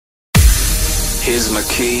Here's my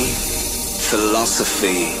key,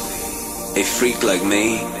 philosophy. A freak like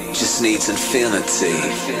me just needs infinity.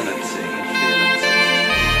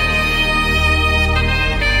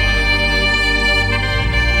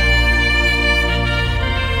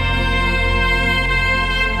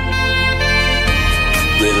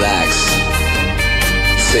 Relax,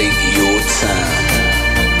 take your time.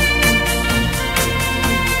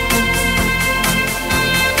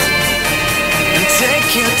 And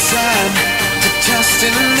take your time to trust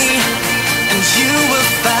in me, and you will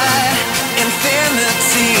find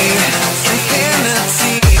infinity,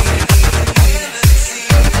 infinity.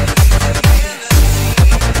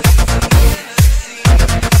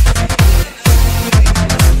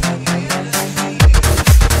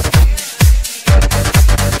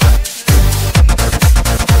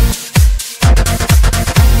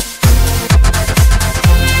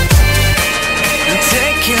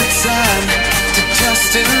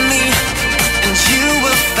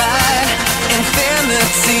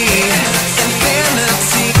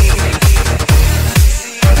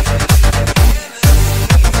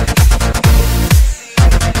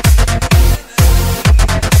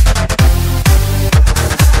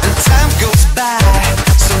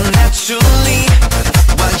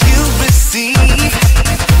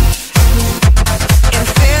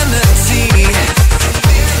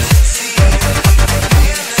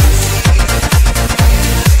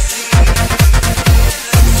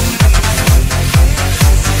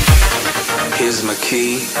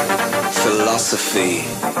 Philosophy.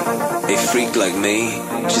 A freak like me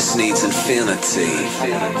just needs infinity.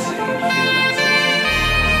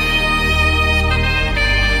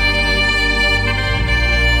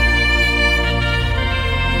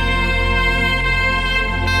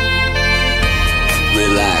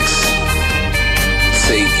 Relax,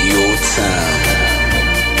 take your time.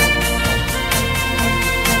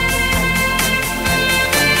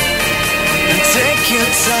 And take your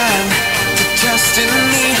time to trust in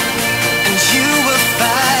me, and you will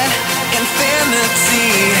find infinity,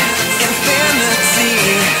 infinity,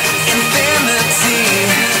 infinity,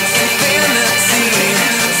 infinity,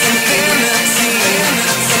 infinity,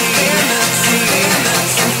 infinity,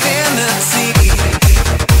 infinity.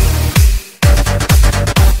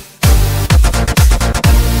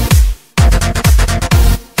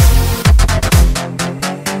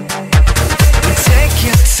 Take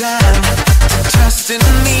your time to trust in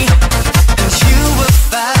me, and you will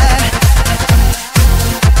find.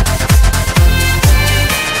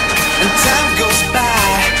 And time goes by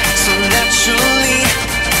so naturally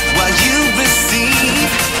while you receive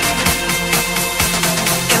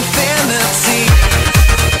infinity.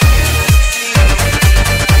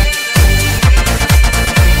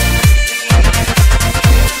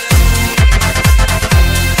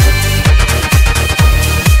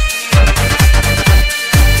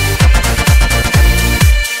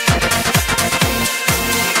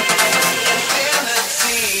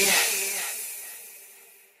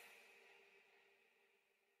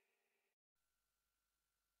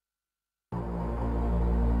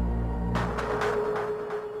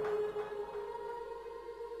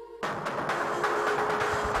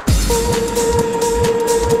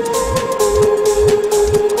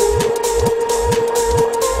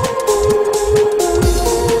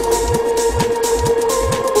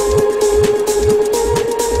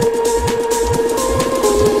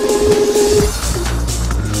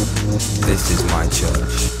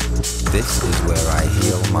 This is where I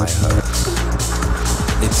heal my hurts.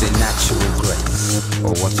 It's in natural grace,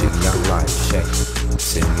 or watching young life shape.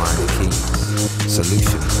 It's in minor keys,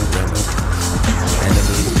 solutions and remedies.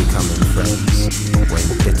 Enemies becoming friends when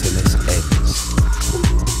bitterness ends.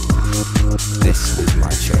 This is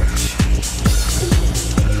my church.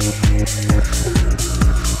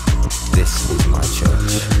 This is my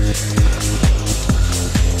church.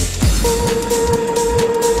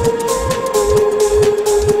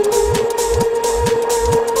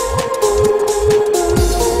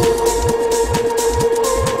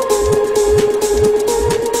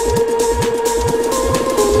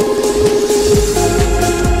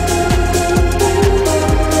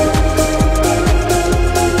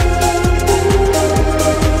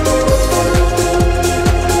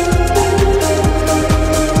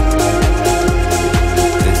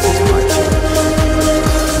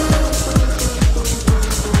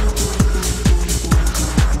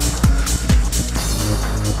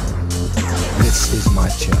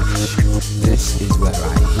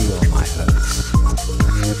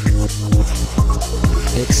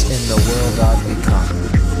 It's in the world I've become,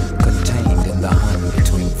 contained in the hum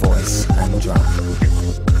between voice and drum.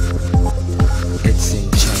 It's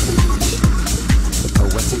in change, the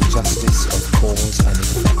poetic justice of cause and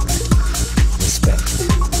effect, respect,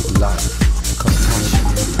 love, compassion.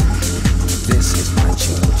 This is my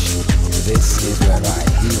church. This is where I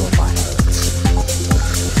heal my hurts.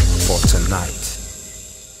 For tonight,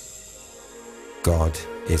 God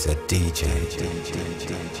is a DJ.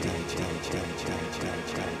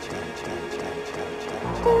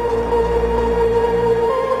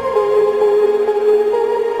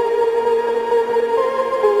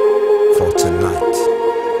 For tonight,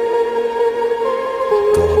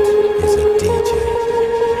 God is a DJ.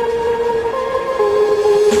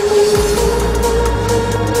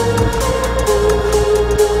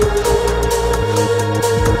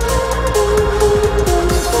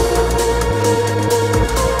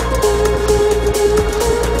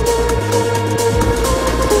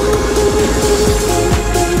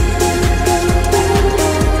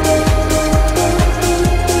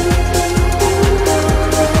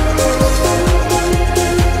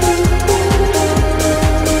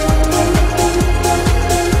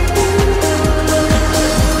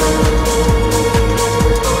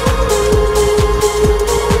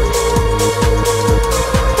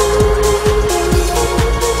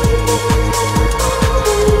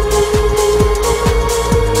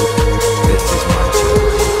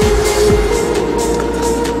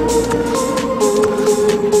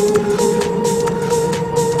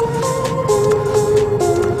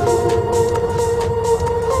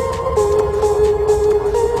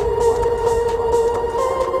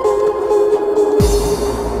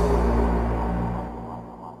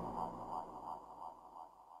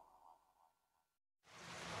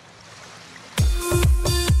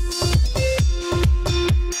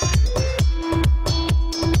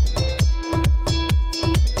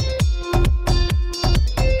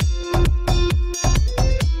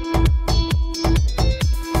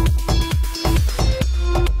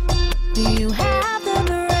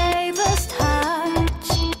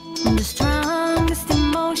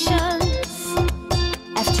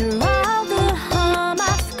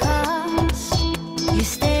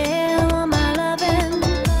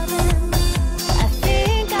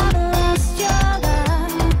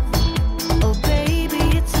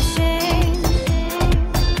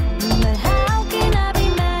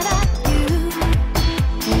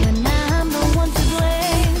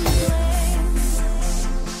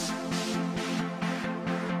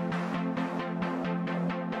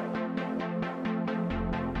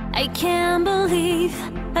 I can't believe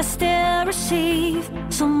I still receive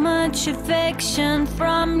so much affection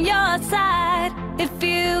from your side. If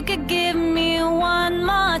you could give me one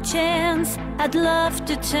more chance, I'd love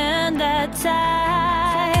to turn that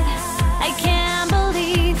tide. I can't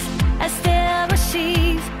believe I still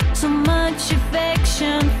receive so much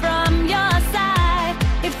affection from your side.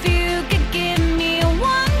 If you could give me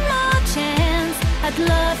one more chance, I'd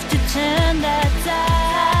love to turn that tide.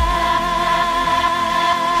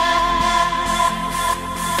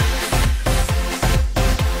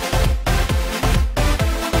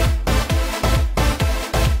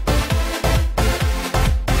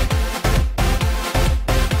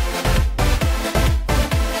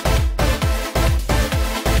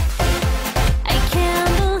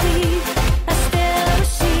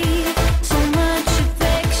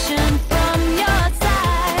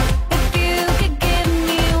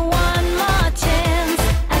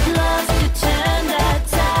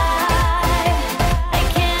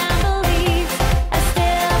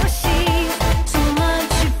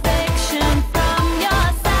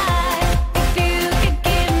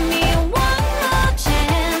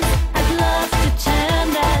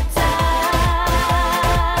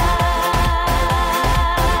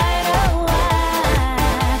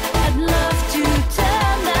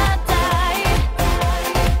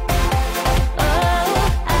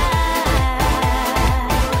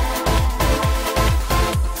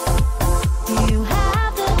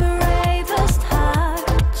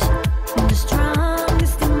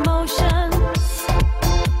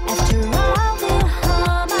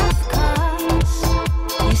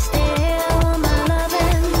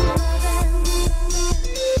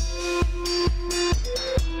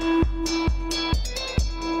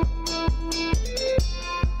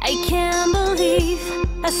 I can't believe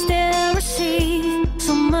I still receive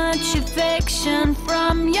so much affection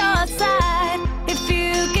from your side. If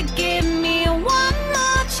you could give me one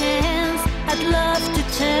more chance, I'd love to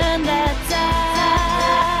turn that tide.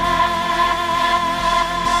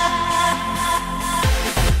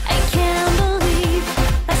 I can't believe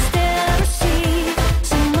I still receive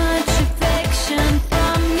so much affection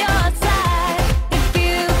from your side. If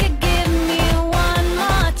you could give me one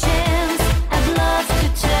more chance, I'd love to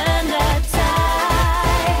turn that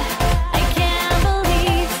tide. I can't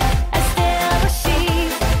believe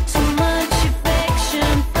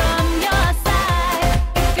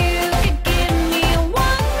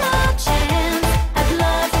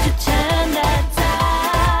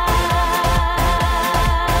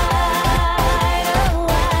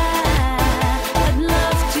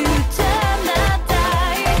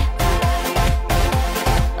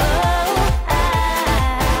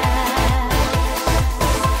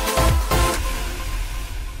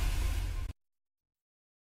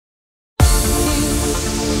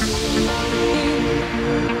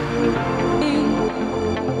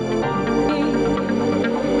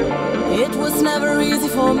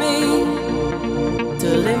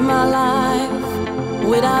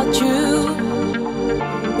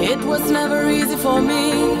never easy for me,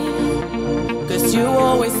 'cause you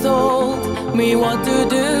always told me what to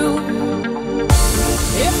do.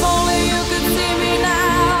 If only